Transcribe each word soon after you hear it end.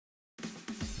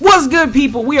What's good,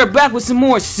 people? We are back with some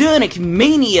more Sonic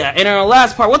Mania. And in our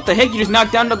last part, what the heck? You just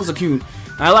knocked down Knuckles-a-Coon.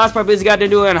 Our last part basically got to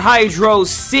do an Hydro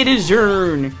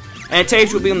Citizen. And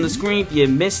tapes will be on the screen if you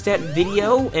missed that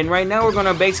video. And right now we're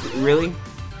gonna basically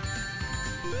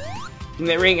in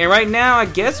that ring. And right now, I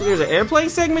guess there's an airplane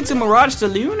segment to Mirage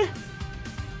Saloon.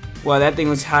 Wow, that thing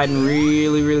was hiding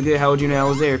really good. How would you know I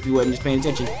was there if you wasn't just paying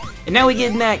attention? And now we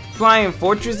get in that Flying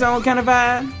Fortress Zone kind of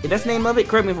vibe. If that's the name of it,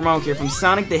 correct me if I'm wrong here. From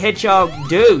Sonic the Hedgehog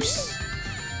Deuce.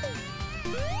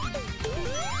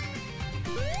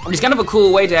 It's kind of a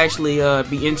cool way to actually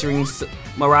be entering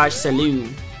Mirage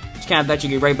Saloon. Just kind of thought you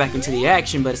get right back into the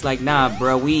action, but it's like, nah,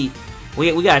 bro, we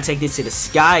gotta take this to the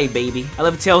sky, baby. I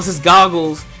love Tails'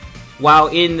 goggles while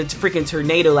in the freaking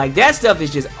tornado. Like, that stuff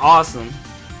is just awesome.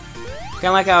 Kind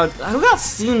of like how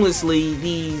seamlessly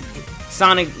the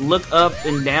Sonic look up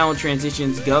and down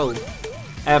transitions go.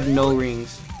 I have no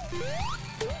rings.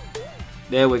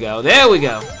 There we go. There we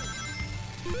go.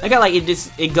 I got like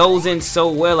it goes in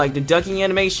so well, like the ducking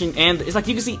animation, and it's like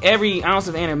you can see every ounce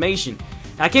of animation.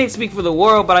 I can't speak for the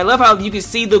world, but I love how you can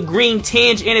see the green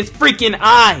tinge in its freaking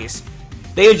eyes.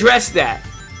 They addressed that.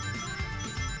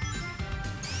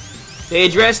 They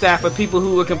addressed that for people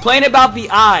who were complaining about the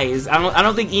eyes. I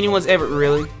don't think anyone's ever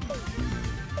really.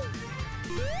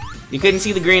 You couldn't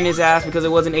see the green in his ass because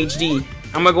it wasn't HD.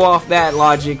 I'm gonna go off that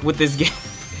logic with this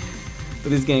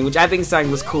game. Which I think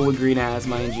Sonic was cool with green eyes,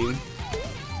 mind you.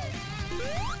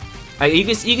 Like, you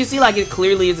can see like it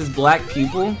clearly is his black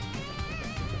pupil.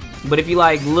 But if you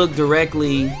like look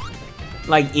directly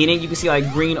like in it, you can see like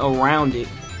green around it.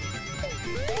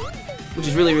 Which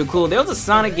is really cool. There was a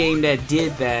Sonic game that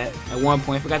did that at one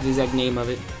point. I forgot the exact name of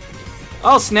it.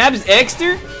 Oh snap, is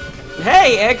Exter?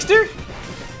 Hey Exter!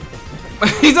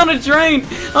 He's on a train!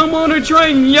 I'm on a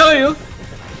train, yo!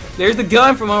 There's the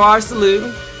gun from Mirage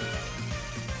Saloon.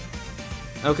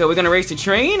 Okay, we're gonna race the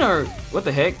train, or what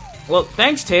the heck? Well,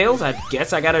 thanks Tails. I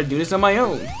guess I gotta do this on my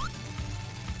own.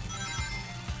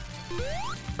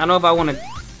 I don't know if I wanna...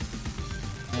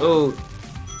 Oh.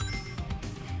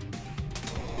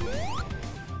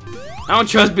 I don't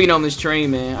trust being on this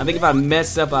train, man. I think if I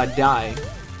mess up, I die.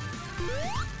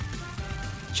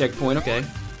 Checkpoint, okay.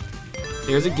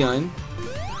 There's a gun.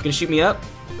 Gonna shoot me up?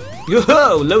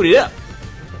 Yo-ho! Load it up!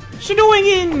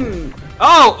 Shadowing!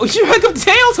 Oh! You hook up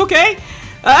Tails? Okay!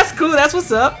 That's cool, that's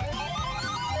what's up.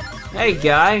 Hey,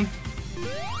 guy.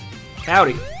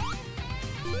 Howdy.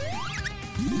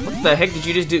 What the heck did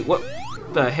you just do? What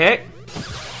the heck?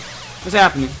 What's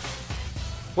happening?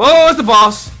 Whoa, it's the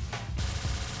boss!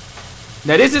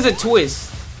 Now this is a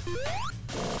twist.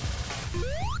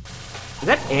 Is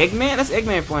that Eggman? That's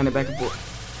Eggman flying it back and forth.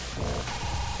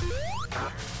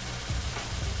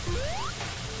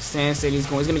 Sand said he's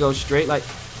gonna go straight, like,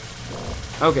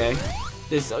 okay.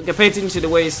 This, pay attention to the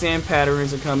way his sand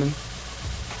patterns are coming.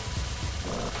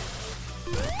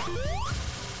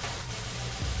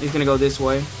 He's gonna go this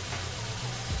way.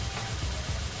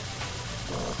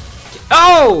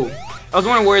 Oh! I was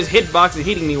wondering where his hitbox of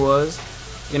hitting me was.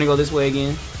 Gonna go this way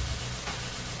again.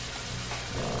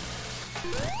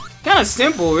 Kind of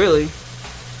simple, really.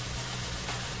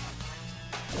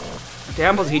 Okay,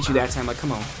 I'm supposed to hit you that time. Like,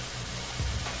 come on.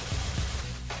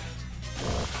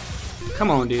 Come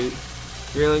on, dude.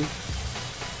 Really?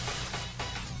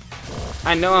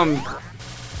 I know I'm...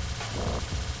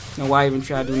 Know why I even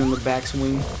tried doing him the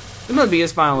backswing. This must be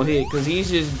his final hit, because he's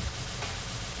just...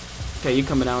 Okay, you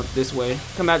coming out this way.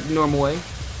 Come out the normal way.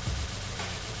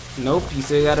 Nope, you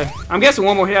still gotta... I'm guessing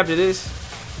one more hit after this.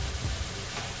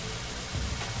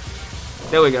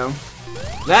 There we go.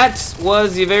 That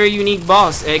was a very unique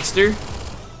boss, Exter.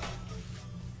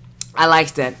 I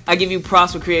like that. I give you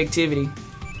props for creativity.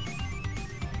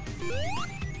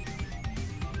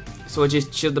 So it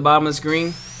just chilled the bottom of the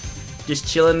screen? Just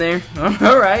chilling there?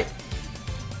 Alright.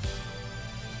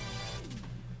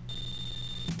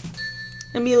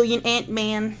 A million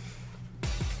Ant-Man.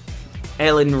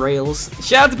 Ellen Rails.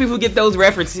 Shout out to people who get those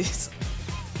references.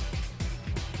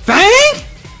 Fang?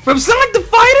 From Sonic the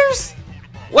Fighters?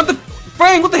 What the...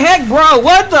 Fang, what the heck, bro?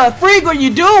 What the freak are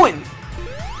you doing?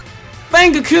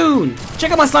 Fang-a-coon.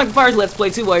 Check out my Sonic the Fighters Let's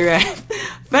Play too while you're at it.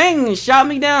 Fang shot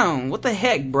me down. What the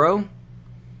heck, bro?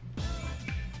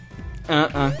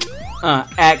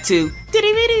 Act 2.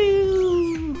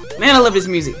 Man, I love this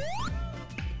music.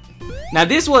 Now,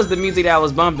 this was the music that I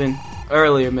was bumping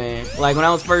earlier, man. Like, when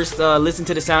I was first listening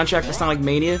to the soundtrack for Sonic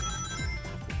Mania.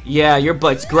 Yeah, your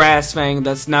butt's grass, Fang.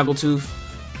 That's Snaggletooth.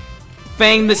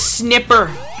 Fang the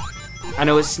Snipper. I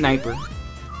know it's Sniper.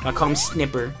 I call him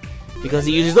Snipper because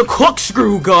he uses the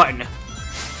corkscrew gun.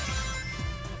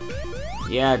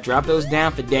 Yeah, drop those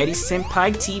down for Daddy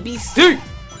Senpai TBC.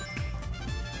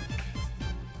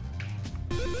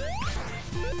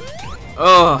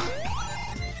 Oh.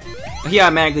 He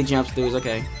automatically jumps through.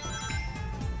 Okay.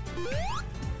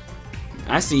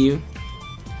 I see you.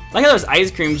 Like how there's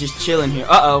ice cream just chilling here.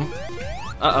 Uh-oh.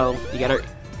 Uh-oh. You gotta...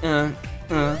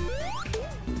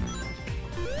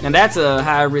 Now that's a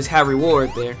high risk, high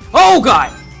reward there. Oh,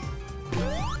 God!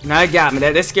 Now that got me.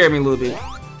 That scared me a little bit.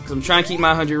 Because I'm trying to keep my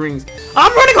 100 rings.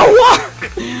 I'm running on water!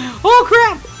 Oh,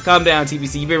 crap! Calm down,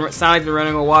 TPC. Sonic's been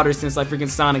running on water since, like, freaking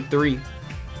Sonic 3.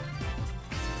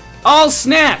 Oh,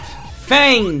 snap!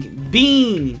 Fang,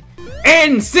 Bean,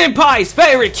 and Senpai's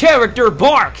favorite character,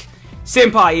 Bark!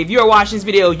 Senpai, if you are watching this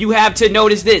video, you have to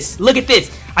notice this. Look at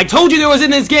this. I told you there was in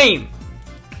this game.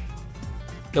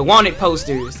 The wanted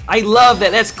posters. I love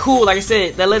that. That's cool. Like I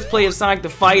said, that Let's Play of Sonic the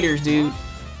Fighters, dude.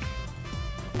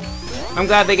 I'm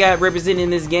glad they got represented in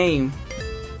this game.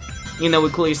 You know, we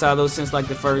clearly saw those since like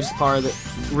the first part of the...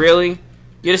 Really?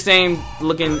 You're the same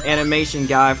looking animation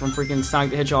guy from freaking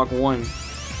Sonic the Hedgehog 1.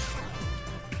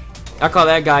 I call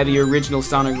that guy the original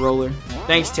Sonic Roller.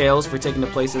 Thanks, Tails, for taking the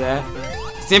place of that.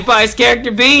 Senpai's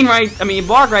character Bean,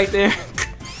 Bark right there.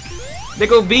 They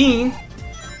go Bean.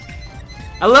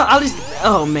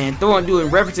 Oh man,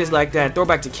 doing references like that. Throw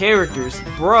back to characters,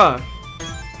 bruh.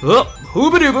 Oh,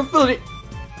 hooba-dooba, feeling it.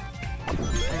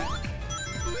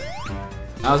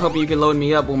 I was hoping you could load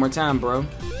me up one more time, bro.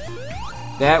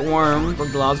 That worm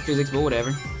broke the laws of physics, but whatever.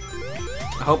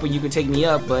 I hoping you could take me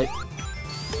up, but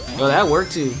oh, that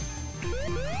worked too.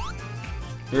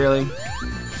 Really?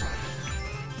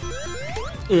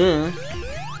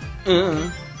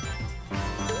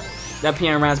 That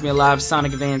piano reminds me a lot of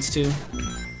Sonic Advance too.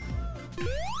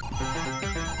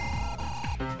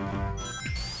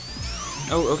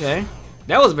 Oh, okay.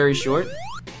 That was very short.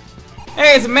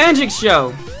 Hey, it's a magic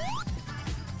show!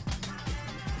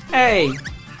 Hey!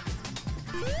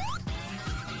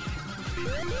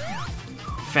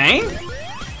 Fang?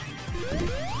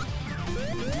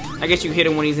 I guess you hit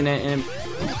him when he's in that...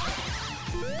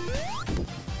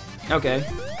 Okay.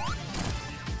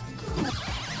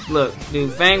 Look,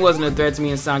 dude, Fang wasn't a threat to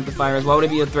me in Sonic the Fighters. Why would it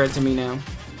be a threat to me now?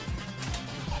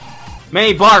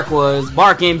 Maybe Bark was.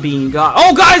 Bark and Bean got...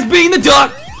 Oh, guys, Bean the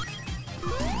duck!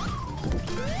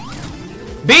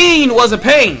 Bean was a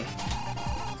pain!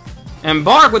 And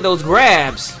Bark with those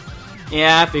grabs.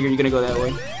 Yeah, I figured you're gonna go that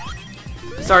way.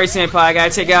 Sorry, Senpai, I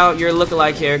gotta take out your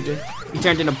lookalike character. You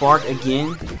turned into Bark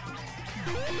again.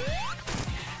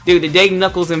 Dude, the day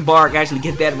Knuckles and Bark actually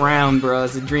get that round, bro,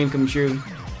 it's a dream come true.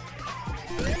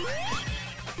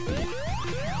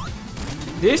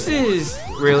 This is...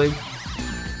 Really?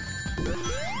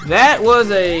 That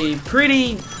was a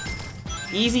pretty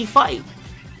easy fight.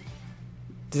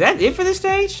 Is that it for this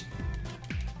stage?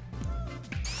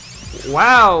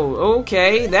 Wow,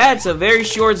 okay, that's a very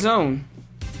short zone.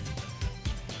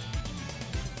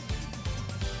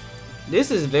 That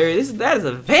is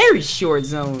a very short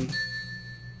zone.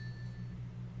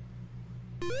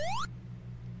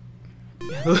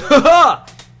 Look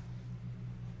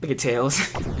at Tails.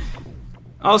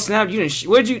 Oh snap, you didn't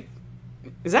where'd you...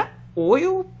 Is that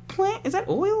oil plant? Is that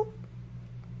oil?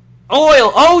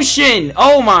 Oil ocean!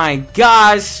 Oh my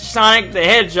gosh, Sonic the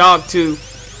Hedgehog 2.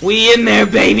 We in there,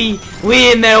 baby!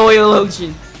 We in that oil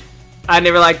ocean! I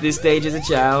never liked this stage as a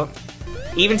child.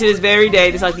 Even to this very day,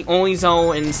 this is like the only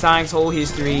zone in Sonic's whole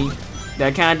history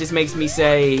that kind of just makes me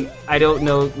say, I don't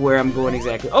know where I'm going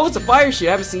exactly. Oh, it's a fire shit.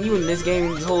 I haven't seen you in this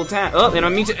game this whole time. Oh,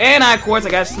 and of course, I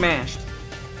got smashed.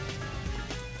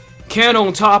 Can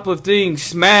on top of things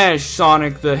smash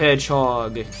Sonic the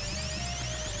Hedgehog.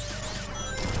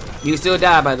 You still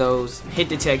die by those. Hit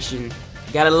detection.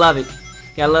 Gotta love it.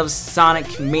 Gotta love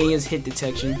Sonic Mania's hit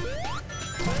detection.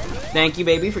 Thank you,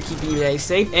 baby, for keeping me today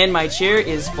safe. And my chair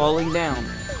is falling down.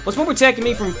 What's more protecting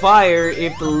me from fire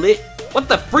if the lit... What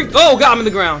the freak? Oh, God, I'm in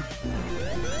the ground.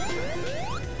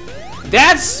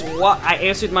 That's what I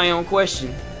answered my own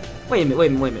question. Wait a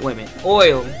minute.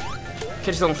 Oil.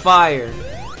 Catches on fire.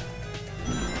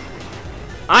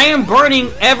 I am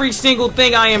burning every single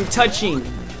thing I am touching.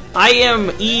 I am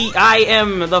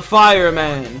the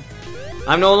fireman.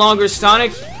 I'm no longer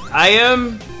Sonic. I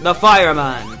am the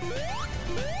fireman.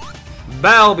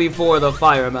 Bow before the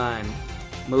fireman.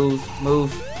 Move,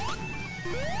 move.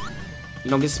 You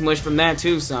don't get smushed from that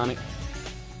too, Sonic.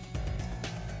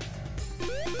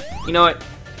 You know what?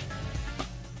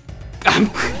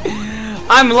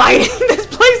 I'm lighting this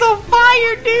place on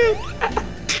fire, dude.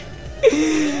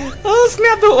 Oh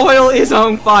snap, the oil is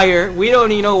on fire. We don't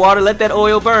need no water. Let that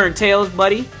oil burn, Tails,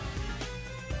 buddy.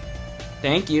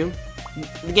 Thank you.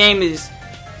 The game is...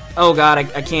 Oh god,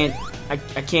 I can't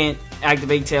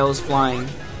activate Tails flying.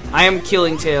 I am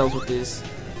killing Tails with this.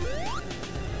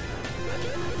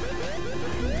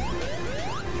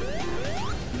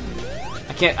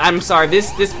 I'm sorry.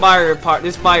 This fire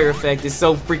effect is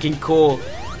so freaking cool.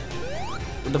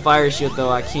 With the fire shield though,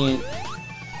 I can't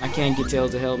get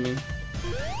Tails to help me.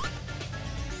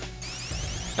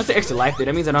 That's the extra life there.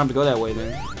 That means I don't have to go that way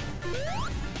then.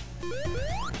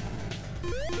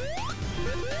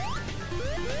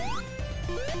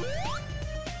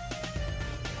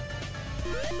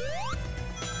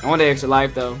 I want the extra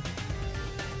life though.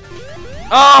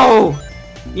 Oh!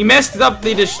 You messed up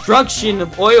the destruction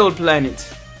of Oil Planet.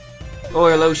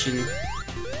 Oil Ocean.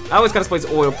 I always gotta place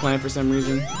Oil Planet for some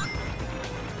reason.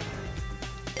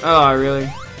 Oh, really?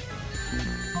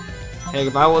 Heck,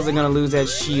 if I wasn't gonna lose that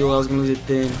shield, I was gonna lose it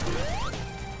then.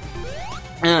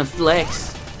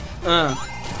 Flex.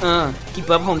 Keep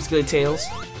up, homeschooling Tails.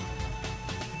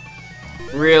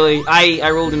 Really?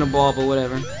 I rolled in a ball, but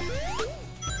whatever.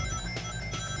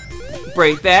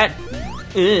 Break that.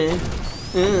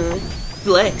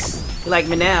 Flex. You like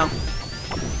me now.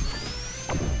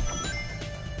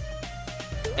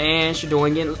 And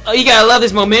Shadorian. Oh, you gotta love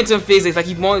this momentum physics. Like,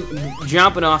 keep on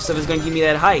jumping off stuff is gonna give me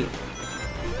that height.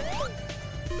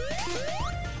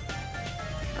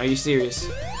 Are you serious?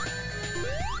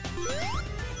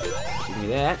 Give me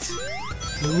that.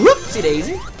 Whoopsie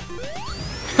daisy.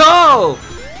 Oh!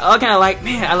 I kinda like,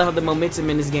 man, I love how the momentum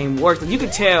in this game works. Like, you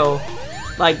can tell,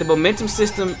 like, the momentum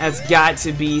system has got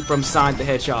to be from Sonic the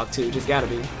Hedgehog 2. Just gotta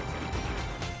be.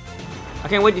 I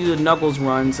can't wait to do the Knuckles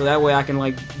run, so that way I can,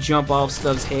 like, jump off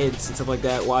stuff's heads and stuff like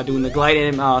that while doing the glide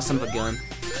oh, son of a gun.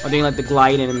 While doing, like, the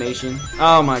glide animation.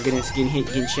 Oh my goodness,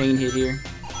 getting chain hit here.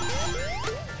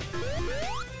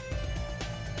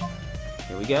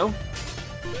 Here we go.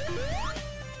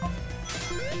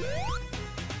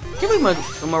 I can't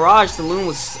believe Mirage Saloon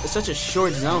was such a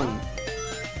short zone.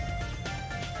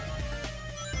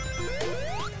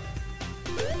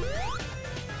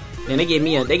 And they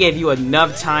gave you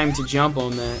enough time to jump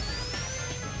on that.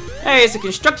 Hey, it's a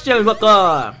construction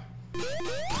worker.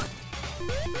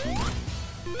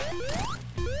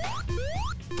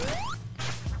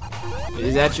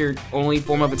 Is that your only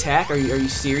form of attack? Are you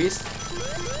serious?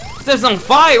 This on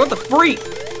fire! What the freak?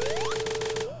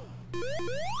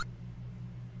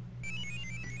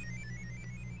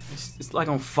 It's like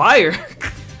on fire.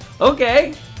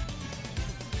 Okay.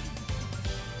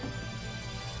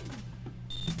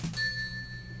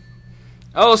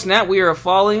 Oh snap! We are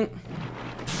falling.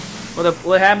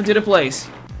 What happened to the place?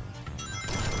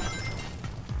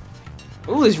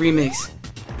 Ooh, this remix.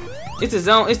 It's a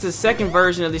zone. It's the second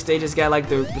version of this stage that's got like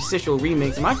the residual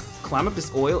remix. Am I climb up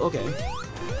this oil? Okay.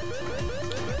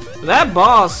 That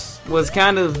boss was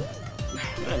kind of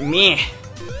meh.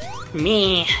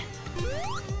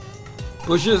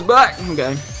 Push his back.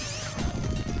 Okay.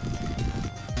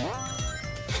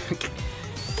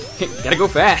 Gotta go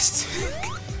fast.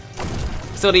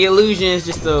 So the illusion is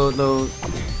just the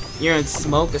you're in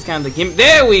smoke. That's kind of the gimmick.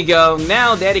 There we go.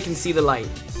 Now Daddy can see the light.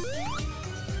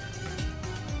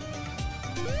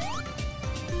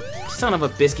 Son of a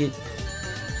biscuit.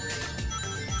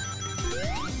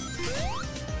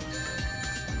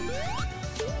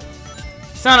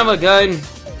 Son of a gun.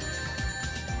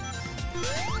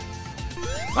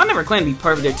 I never claimed to be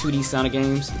perfect at 2D Sonic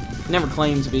games. Never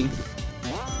claimed to be.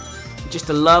 Just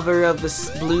a lover of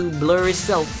the blue blurry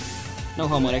self. No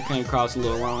homo, that came across a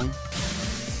little wrong.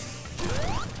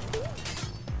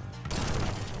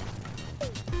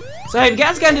 So hey, if you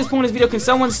guys got to this point in this video, can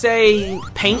someone say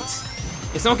paint?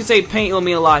 If someone can say paint, it'll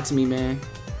mean a lot to me, man.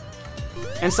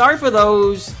 And sorry for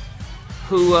those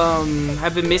who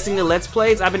have been missing the Let's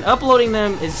Plays. I've been uploading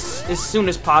them as soon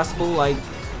as possible. Like,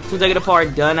 as soon as I get a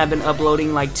part done, I've been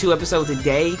uploading like 2 episodes a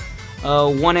day.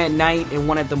 One at night and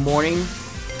one at the morning.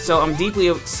 So I'm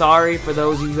deeply sorry for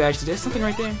those of you who actually... There's something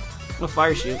right there. A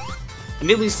fire shield. I'm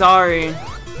deeply sorry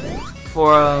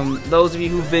for those of you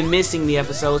who've been missing the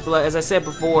episodes, but like, as I said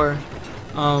before,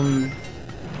 I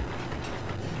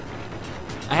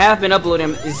have been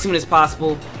uploading them as soon as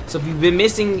possible. So if you've been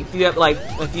missing, if you have like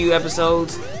a few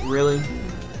episodes, really,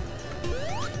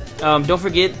 don't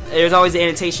forget there's always the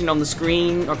annotation on the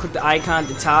screen, or click the icon at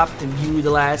the top to view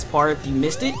the last part if you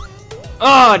missed it.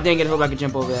 Oh dang it! I hope I could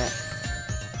jump over that.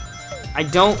 I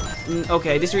don't.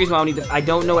 Okay, this is the reason why I need to. I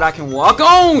don't know what I can walk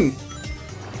on.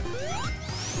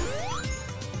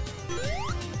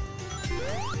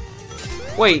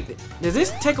 Wait, does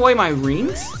this take away my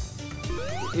rings?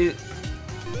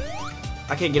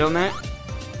 I can't get on that.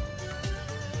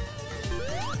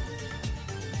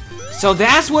 So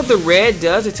that's what the red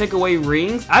does to take away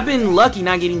rings. I've been lucky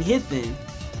not getting hit then,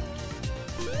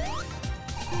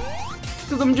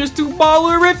 because I'm just too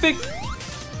ballerific.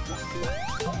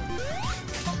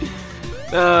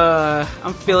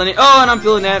 I'm feeling it. Oh, and I'm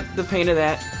feeling the pain of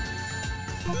that.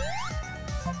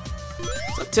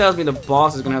 tells me the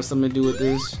boss is gonna have something to do with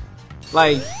this.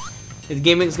 Like, his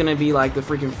gimmick's gonna be like the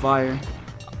freaking fire.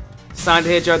 Sonic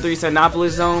the Hedgehog 3 Sinopolis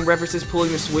Zone references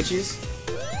pulling the switches.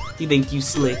 You think you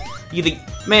slick? You think,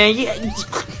 man? Yeah,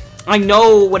 I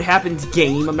know what happens,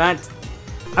 game. I'm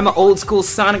an old school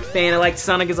Sonic fan. I like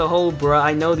Sonic as a whole, bruh.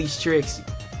 I know these tricks.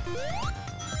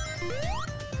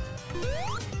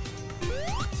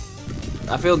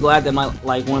 I feel glad that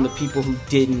like one of the people who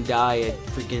didn't die at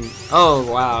freaking.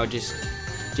 Oh wow, just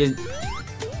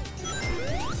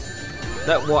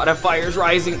that fire's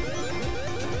rising.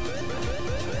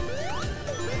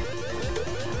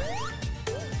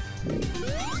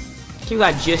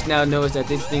 I just now noticed that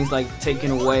this thing's like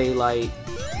taken away, like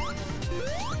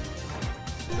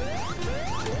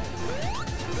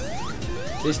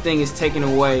this thing is taking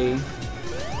away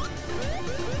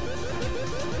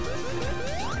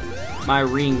my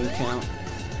ring count.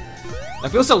 I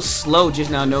feel so slow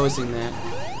just now noticing that.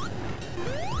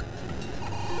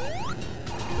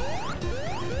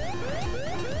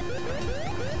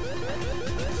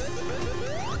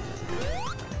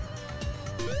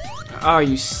 Are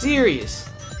you serious?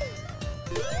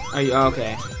 Are you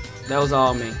okay? That was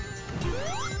all me.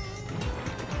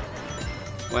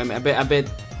 Wait a minute, I bet.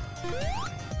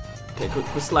 Okay,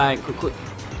 quit slide, quit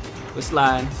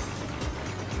slide.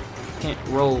 Can't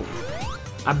roll.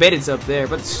 I bet it's up there,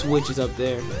 but the switch is up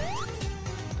there.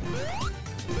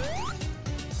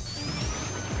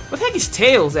 What the heck is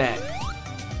Tails at?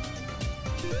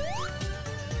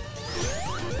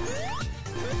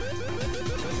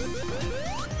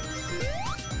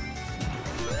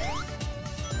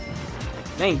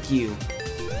 Thank you.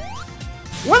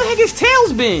 Where the heck has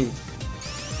Tails been?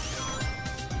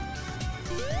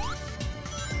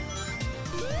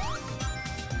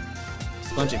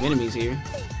 There's a bunch of enemies here.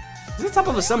 Is this top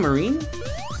of a submarine?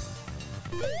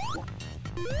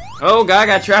 Oh god, I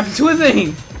got trapped into a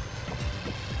thing.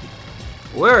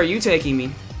 Where are you taking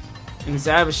me?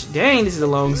 Inside of a dang, this is a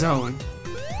long zone.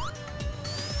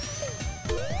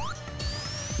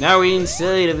 Now we're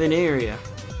inside of an area.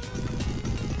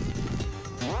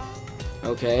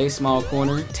 Okay, small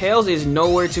corner. Tails is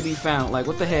nowhere to be found. Like,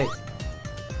 what the heck?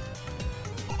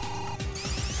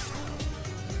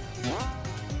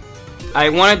 I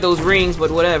wanted those rings,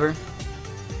 but whatever.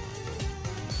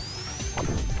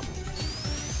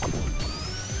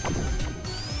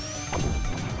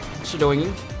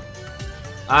 Shadowing.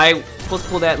 I supposed to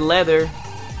pull that leather.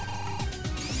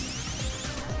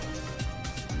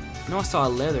 No, I saw a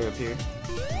leather up here.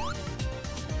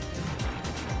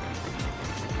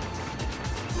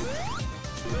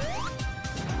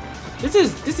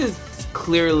 This is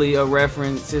clearly a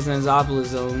reference to Sinopolis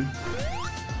Zone.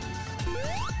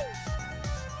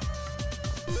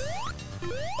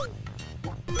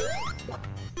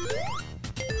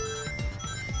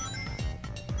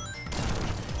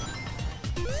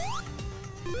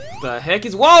 The heck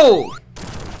is whoa?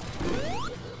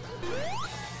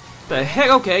 The heck?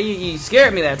 Okay, you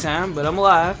scared me that time, but I'm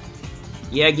alive.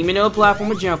 Yeah, give me another platform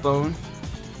to jump on.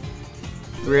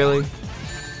 Really?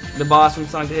 The boss from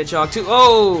Sonic the Hedgehog 2.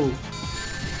 Oh!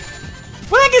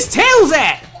 Where the heck is Tails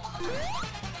at?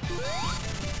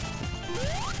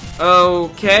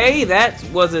 Okay, that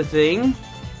was a thing.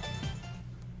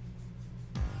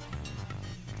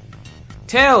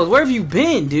 Tails, where have you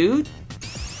been, dude?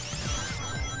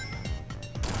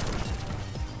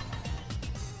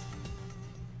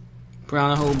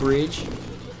 Around the whole bridge.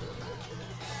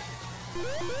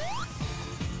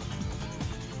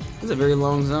 This is a very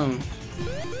long zone.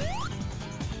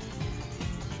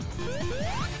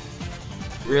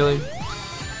 Really?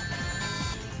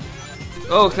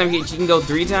 Oh, you can go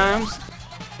 3 times?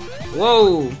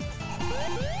 Whoa!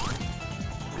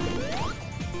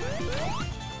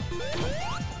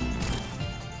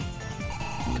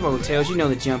 Come on, Tails, you know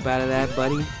the jump out of that,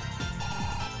 buddy.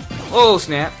 Oh,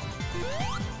 snap.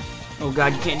 Oh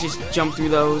god, you can't just jump through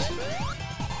those.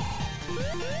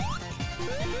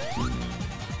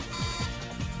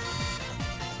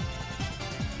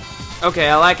 Okay,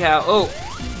 I like how... Oh!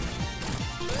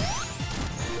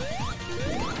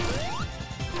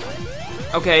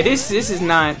 Okay, this is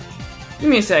not... Give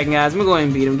me a second, guys. I'm gonna go ahead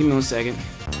and beat him. Give me 1 second.